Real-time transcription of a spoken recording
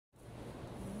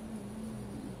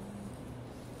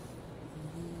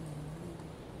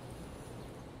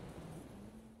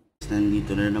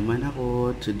nandito na naman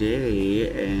ako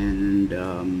today and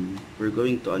we're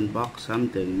going to unbox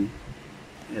something.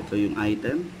 Ito yung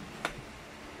item.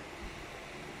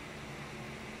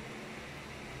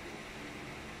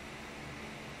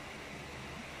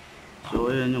 So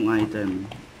ayan yung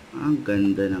item. Ang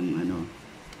ganda ng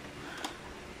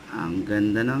ang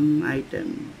ganda ng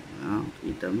item.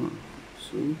 Kita mo.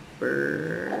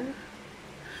 Super.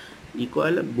 Hindi ko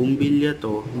alam, bumbilya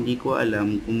to. Hindi ko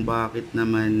alam kung bakit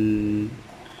naman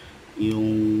yung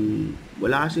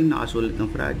wala kasing nakasulat ng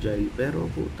fragile,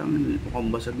 pero putang mukhang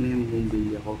basag na yung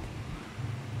bumbilya ko.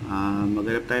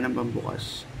 Maghanap tayo ng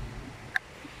pambukas.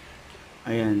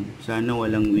 Ayan, sana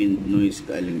walang wind noise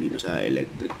galing dito sa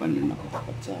electric pan na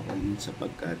nakatapat sa akin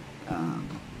sapagkat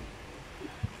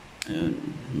ayun,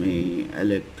 may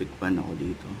electric pan ako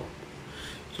dito.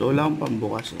 So wala akong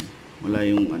pambukas wala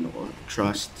yung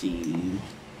trusty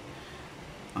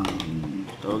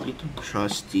tawag ito,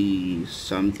 trusty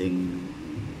something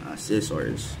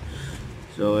scissors.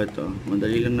 So ito,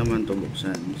 madali lang naman to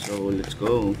buksan. So let's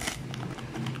go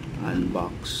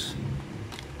unbox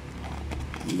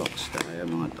tayo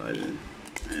mga tol.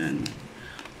 Ayan.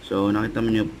 So nakita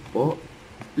mo nyo po,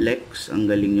 Lex, ang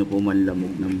galing nyo po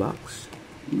manlamog ng box.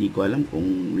 Hindi ko alam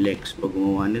kung Lex pa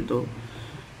gumawa nito.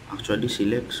 Actually si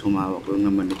Lex humawak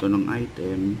lang naman ito ng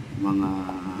item, mga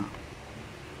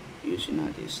using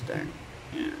natin stand.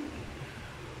 Ayan.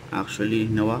 Actually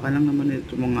nawakan lang naman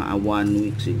ito mga 1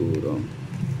 week siguro.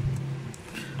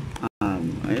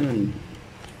 Ayun,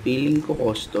 feeling ko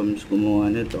customs gumawa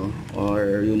nito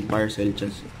or yung parcel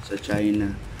sa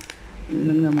China. Yun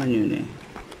lang naman yun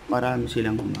marami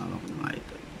silang humawak ng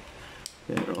item,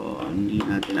 pero hindi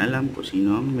natin alam kung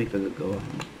sino ang may kagagawa.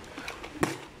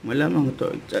 Malamang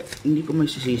to, hindi ko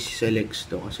masisisi sa Lex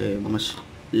to kasi mas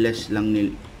less lang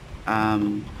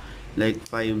like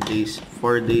 4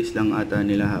 days lang ata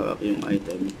nila hawak yung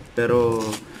item, pero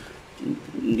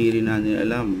hindi rin natin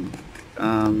alam.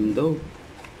 Though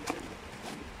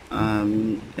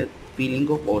at feeling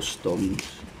ko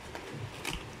customs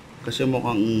kasi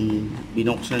mukhang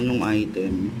binuksan yung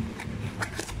item,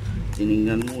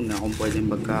 tinignan muna kung pwedeng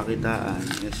pagkakitaan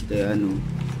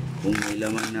kung may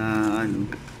laman na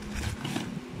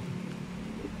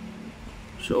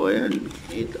So ayan,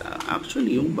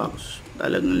 actually yung box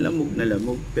talagang lamog na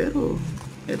lamog, pero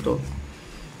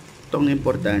itong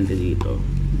importante dito,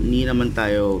 hindi naman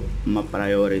tayo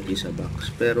ma-priority sa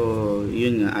box, pero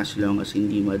yun nga, as long as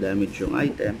hindi ma-damage yung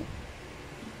item.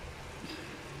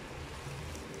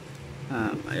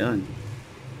 Ayun.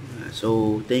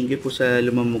 So thank you po sa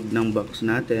lumamog ng box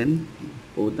natin.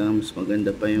 Putang mas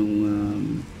maganda pa yung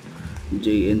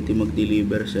JNT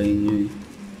mag-deliver sa inyo.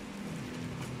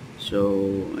 So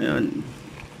ayun,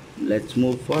 let's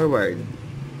move forward.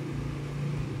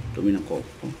 Tuminang ko.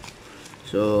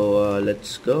 So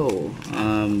let's go.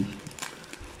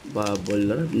 Bubble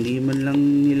wrap, hindi man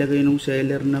lang nilagay ng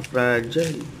seller na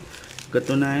fragile.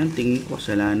 Katunayan, tingin ko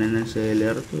kasalanan ng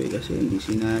seller to kasi hindi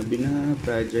sinabi na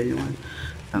fragile yung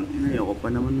tangina. Ayoko pa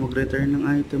naman mag-return ng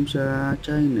item sa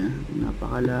China,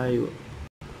 napakalayo.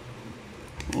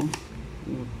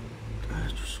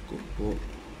 Diyos ko po,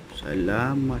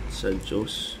 salamat sa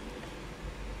Diyos.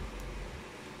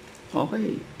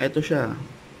 Okay, eto siya.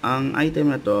 Ang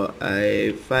item na to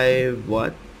ay 5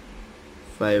 watt.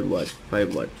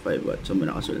 So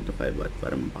muna nakasulat na 5 watt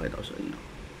para mapakita ko sa inyo.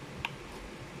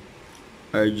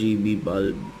 RGB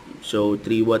bulb. So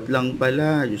 3 watt lang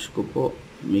pala. Diyos ko po,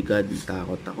 my God,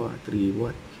 takot ako 3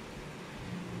 watt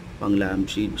pang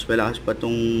lampshade. Mas malakas pa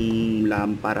tong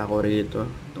lampara ko rito,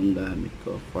 itong gamit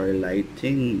ko for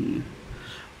lighting.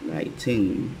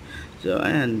 So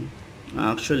ayan,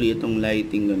 actually itong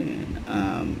lighting ko na yan,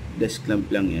 desk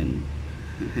lamp lang yan.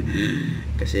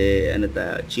 Kasi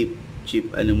cheap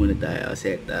muna tayo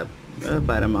setup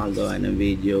para makagawa ng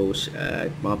videos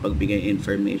at makapagbigay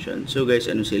information. So guys,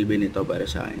 anong silbi nito para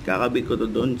sa akin? Kakabit ko to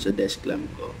doon sa desk lamp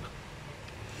ko.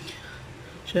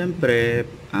 Siyempre,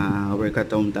 work at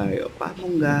home tayo,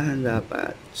 pamunggahan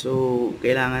dapat. So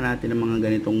kailangan natin ng mga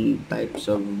ganitong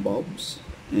types of bulbs,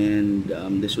 and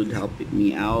this would help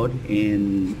me out.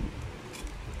 And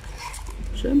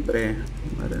siyempre,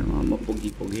 para mga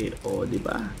mapugi-pugi,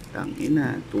 diba?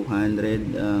 Tangina,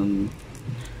 209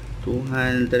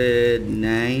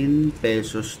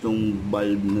 pesos tong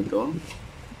bulb na to.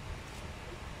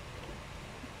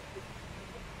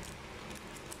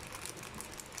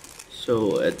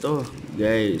 So eto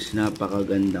guys,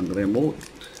 napakagandang remote,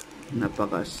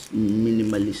 napaka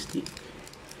minimalistic.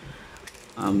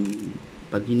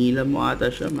 Pag hinila mo ata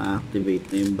siya, ma-activate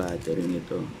na yung battery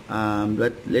nito.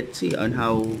 But let's see on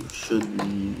how should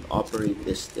we operate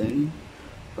this thing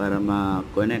para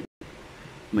ma-connect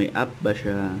May app ba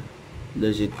siya?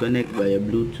 Does it connect via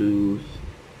Bluetooth?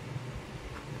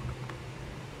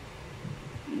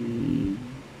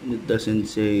 It doesn't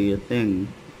say a thing.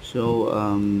 So,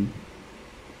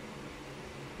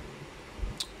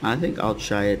 I think I'll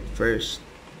try it first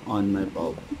on my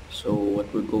bulb. So what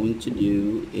we're going to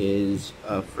do is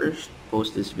first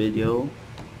post this video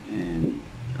and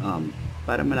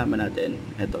para malaman natin,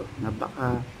 eto,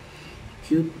 napaka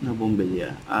cute na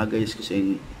bumbilya. Guys,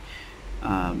 kasi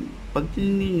pag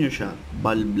tinignan nyo siya,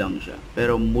 bulb lang siya.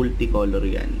 Pero multicolor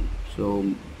yan. So,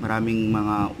 maraming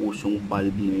mga usong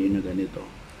bulb ngayon na ganito.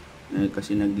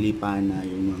 Kasi naglipa na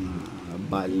yung mga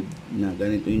bulb na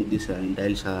ganito yung design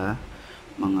dahil sa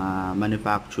mga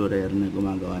manufacturer na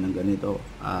gumagawa ng ganito.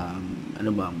 Ano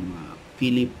ba, mga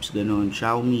Philips, gano'n,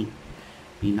 Xiaomi.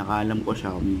 Pinakaalam ko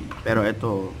Xiaomi. Pero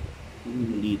ito,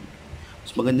 hindi.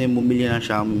 Mas maganda yung bumili ng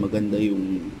Xiaomi,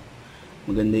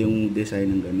 maganda yung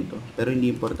design ng ganito. Pero hindi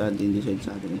importante yung design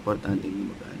sa atin, importante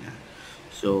yung magana.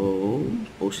 So,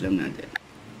 post lang natin.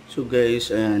 So guys,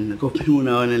 ayan, nag-open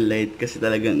muna ako ng light kasi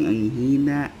talagang ang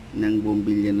hina ng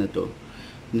bumbilya na to.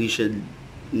 Hindi siya,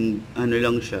 ano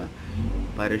lang siya,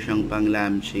 para siyang pang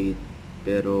lampshade.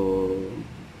 Pero,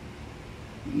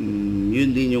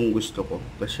 yun din yung gusto ko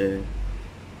kasi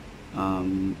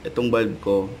itong bulb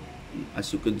ko, as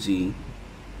you could see,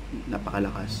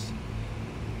 napakalakas.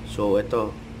 So,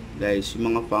 ito, guys,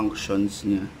 yung mga functions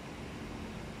niya.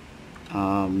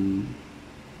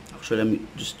 Actually, I'm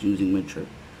just using my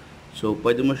chart. So,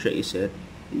 pwede mo siya iset.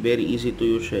 Very easy to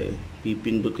use siya eh.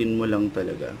 Pipindutin mo lang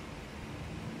talaga.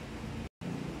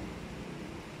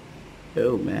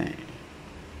 Oh, man.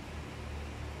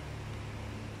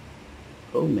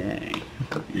 Oh, man.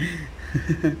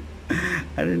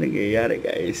 Ano nangyayari,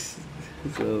 guys?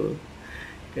 So,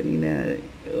 kanina,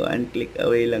 one click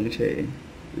away lang siya eh.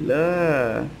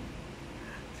 La,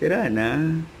 sira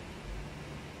na.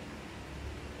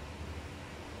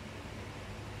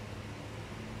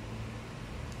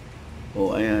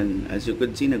 Oh, ayan. As you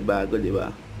could see, nagbago, di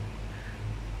ba?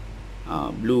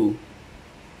 Blue.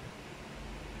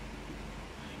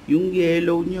 Yung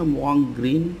yellow niya mukhang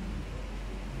green.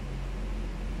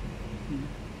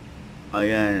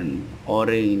 Ayan,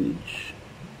 orange.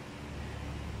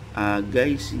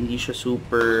 Guys, hindi siya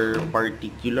super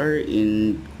particular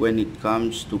when it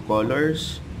comes to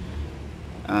colors.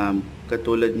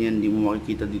 Katulad niyan, hindi mo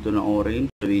makikita dito na orange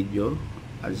sa video,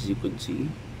 as you could see.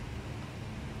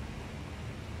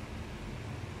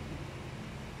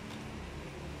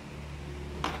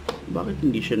 Bakit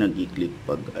hindi siya nag-i-click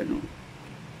pag ano?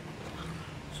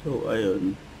 So,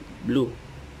 ayun, blue.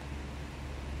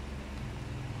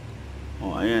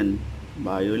 O, ayan,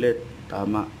 violet,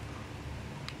 tama.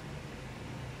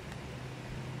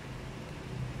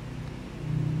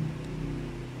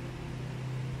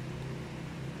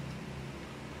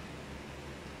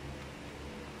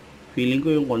 Feeling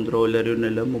ko yung controller yun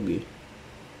nalamog eh.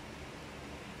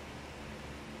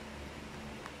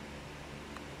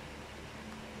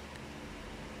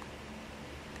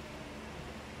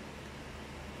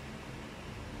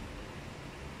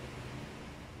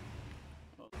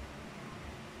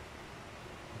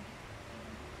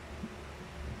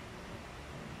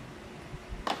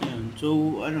 Ayan,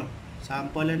 so ano,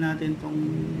 sample natin tong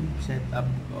setup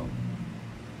ko.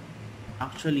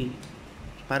 Actually,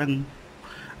 parang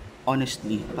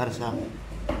honestly, para sa akin,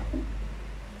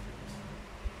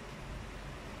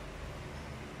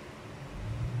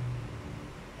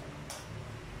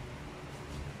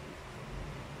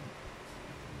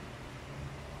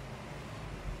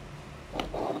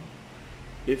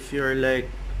 if you're like,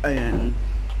 ayan,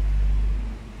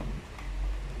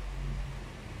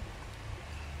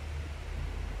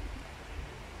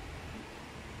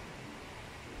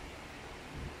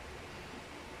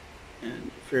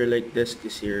 and if you're like this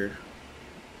is here,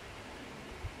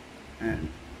 and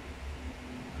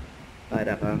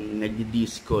para kang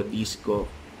nagdi-disco.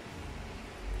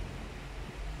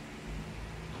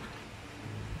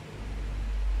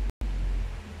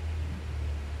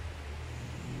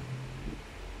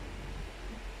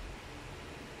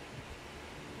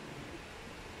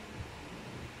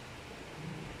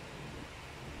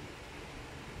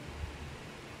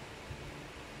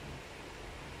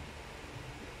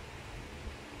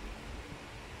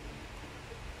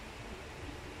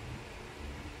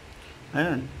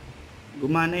 Ayan,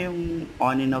 gumana yung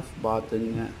on and off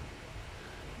button nga.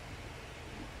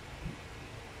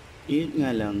 Yun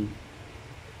nga lang,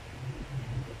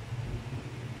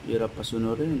 hirap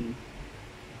pasunurin.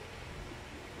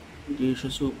 Hindi siya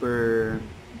super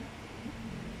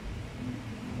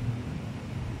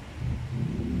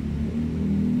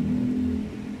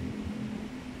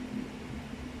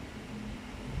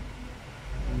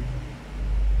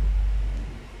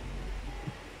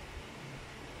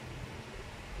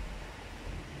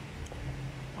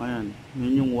Ayan,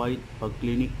 yun yung white. Pag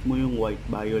clinic mo yung white,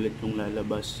 violet yung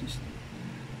lalabas.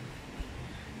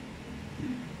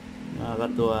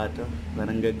 Nakakatuwa to.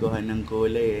 Parang gagawa ng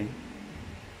kulay eh.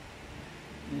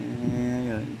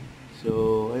 Ayun. So,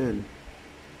 ayun.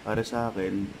 Para sa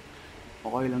akin,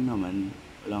 okay lang naman.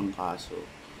 Walang kaso.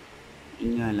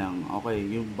 Yun nga lang, okay,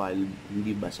 yung valve,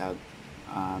 hindi basag.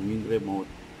 Yung remote,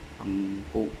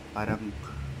 parang,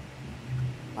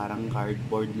 parang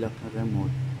cardboard lang na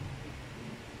remote.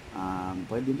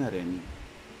 Pwede na rin.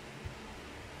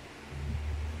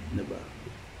 Diba?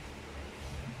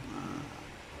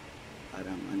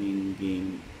 Parang ano yung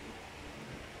game.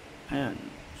 Ayan.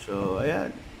 So,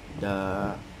 ayan. The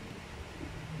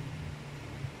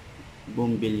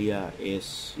Bumbilya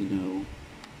is,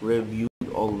 reviewed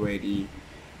already.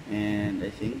 And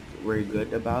I think we're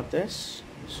good about this.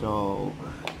 So,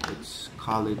 let's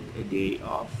call it a day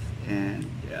off and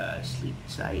sleep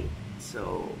tight.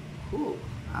 So, cool.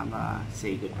 I'm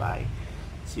say goodbye.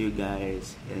 See you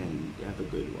guys and have a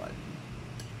good one.